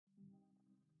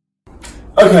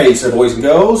Okay, so boys and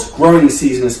girls, growing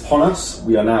season is upon us.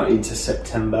 We are now into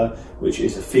September, which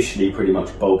is officially pretty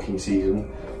much bulking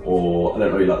season, or I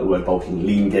don't really like the word bulking,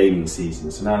 lean gaining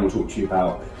season. So now I'm going to talk to you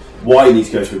about why you need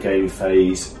to go through a gaining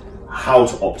phase, how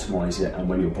to optimise it, and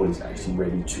when your body's actually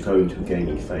ready to go into a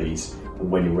gaining phase,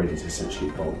 and when you're ready to essentially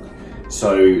bulk.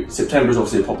 So September is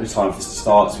obviously a popular time for this to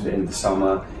start, so the end of the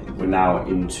summer. We're now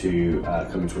into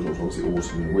coming towards obviously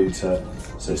autumn and winter,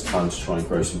 so it's time to try and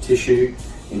grow some tissue.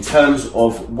 In terms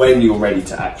of when you're ready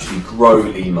to actually grow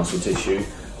lean muscle tissue,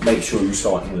 make sure you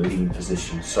start in a lean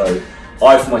position. So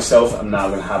I, for myself, am now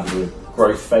going to have the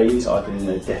growth phase. I've been in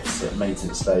a deficit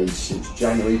maintenance stage since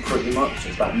January pretty much.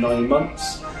 It's about 9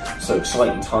 months. So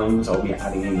exciting times. I'll be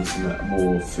adding in some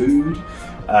more food.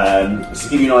 To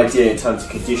give you an idea in terms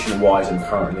of condition wise, I'm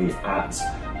currently at,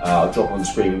 I'll drop on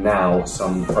screen now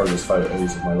some progress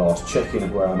photos of my last check-in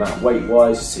of where I'm at weight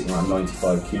wise, sitting around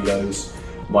 95 kilos.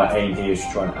 My aim here is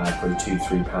to try and add probably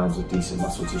 2-3 pounds of decent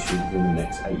muscle tissue within the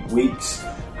next 8 weeks.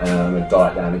 And I'm going to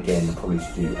diet down again and probably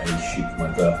to do a shoot for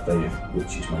my birthday,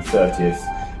 which is my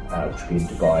 30th, which will be in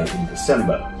Dubai in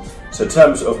December. So in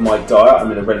terms of my diet,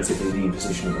 I'm in a relatively lean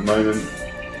position at the moment.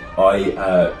 I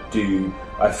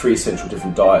have 3 essential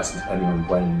different diets depending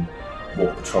on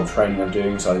what control training I'm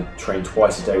doing. So I train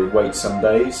twice a day with weights some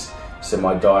days. So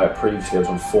my diet previously I was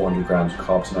on 400 grams of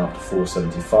carbs now up to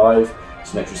 475.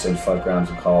 It's an extra 75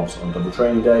 grams of carbs on double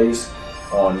training days.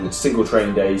 On single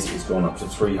training days, it's gone up to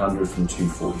 300 from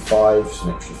 245, so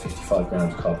an extra 55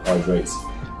 grams of carbohydrates.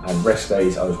 And rest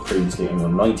days, I was previously only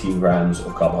on 19 grams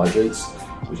of carbohydrates,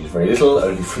 which is very little,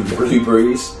 only from the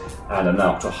blueberries. And I'm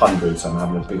now up to 100, so I'm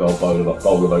having a big old bowl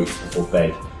of oats before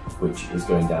bed, which is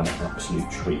going down an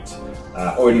absolute treat.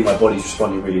 Already my body's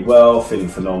responding really well, feeling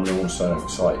phenomenal, so I'm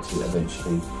excited to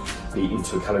eventually be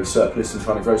into a calorie surplus and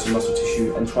trying to grow some muscle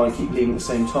tissue and try and keep lean at the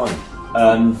same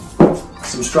time.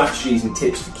 Some strategies and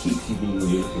tips to keep you lean when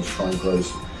you're looking to try and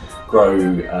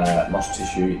grow muscle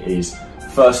tissue is,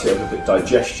 firstly, I look at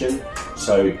digestion.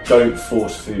 So don't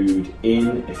force food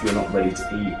in if you're not ready to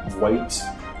eat weight.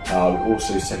 I would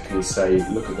also secondly say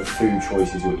look at the food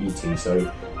choices you're eating.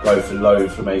 So go for low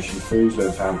inflammation foods, low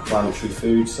inflammatory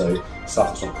foods, so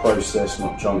stuff that's not processed,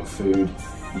 not junk food.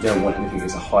 You don't want anything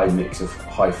that's a high mix of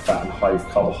high fat and high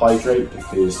carbohydrate,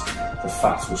 because the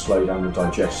fats will slow down the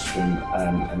digestion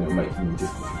and it will make it more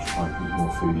difficult for you to try and eat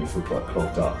more food if you're quite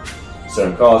clogged up. So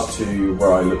in regards to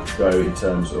where I look to go in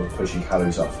terms of pushing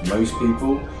calories up for most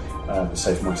people,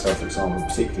 say for myself for example,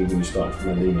 particularly when you start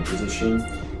from a leaner position,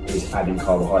 is adding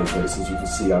carbohydrates. As you can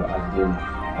see, I've added in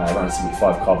around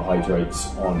 75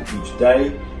 carbohydrates on each day,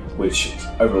 which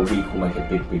over a week will make a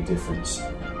big difference.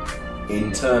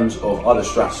 In terms of other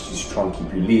strategies to try and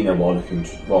keep you leaner whilst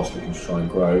looking to try and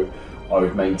grow, I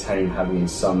would maintain having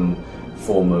some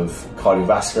form of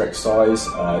cardiovascular exercise,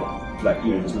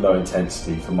 just low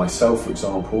intensity. For myself, for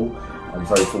example, I'm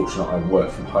very fortunate I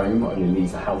work from home. I only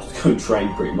leave the house to go and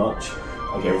train pretty much.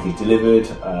 I get everything delivered,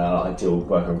 I deal with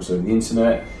work also over the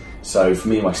internet. So for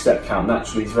me, my step count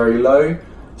naturally is very low.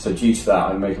 So due to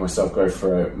that, I'm I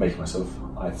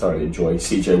thoroughly enjoy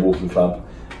CJ Walking Club.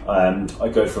 I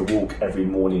go for a walk every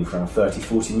morning for around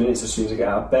 30-40 minutes as soon as I get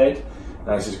out of bed.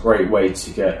 Now, this is a great way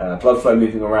to get blood flow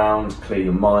moving around, clear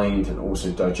your mind, and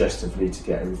also digestively to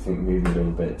get everything moving a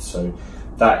little bit. So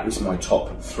that is my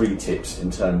top 3 tips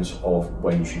in terms of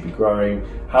when you should be growing,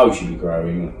 how you should be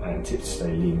growing, and tips to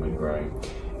stay lean when growing.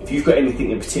 If you've got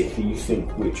anything in particular you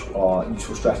think which are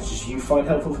useful strategies you find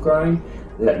helpful for growing,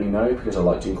 let me know, because I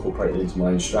like to incorporate it into my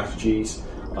own strategies.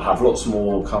 I have lots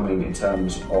more coming in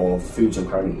terms of foods I'm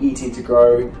currently eating to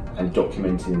grow and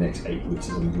documenting the next 8 weeks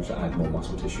as I'm going to add more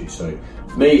muscle tissue. So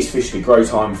for me, it's officially grow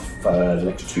time for the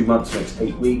next 2 months, the next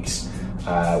 8 weeks,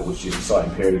 which is an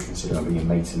exciting period considering I've been in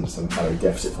maintenance and calorie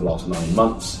deficit for the last 9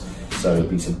 months. So there'll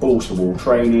be some balls to wall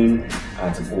training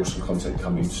and some awesome content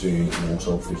coming soon, and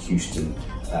also for Houston,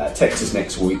 Texas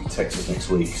next week. So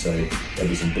there'll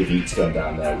be some big eats going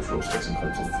down there, which we'll also get some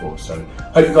content for. So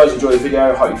hope you guys enjoy the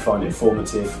video. Hope you find it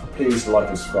informative. Please like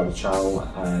and subscribe to the channel,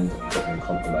 and drop me a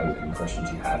comment below any questions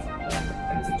you have on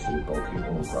anything to do with bulking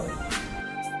or growing.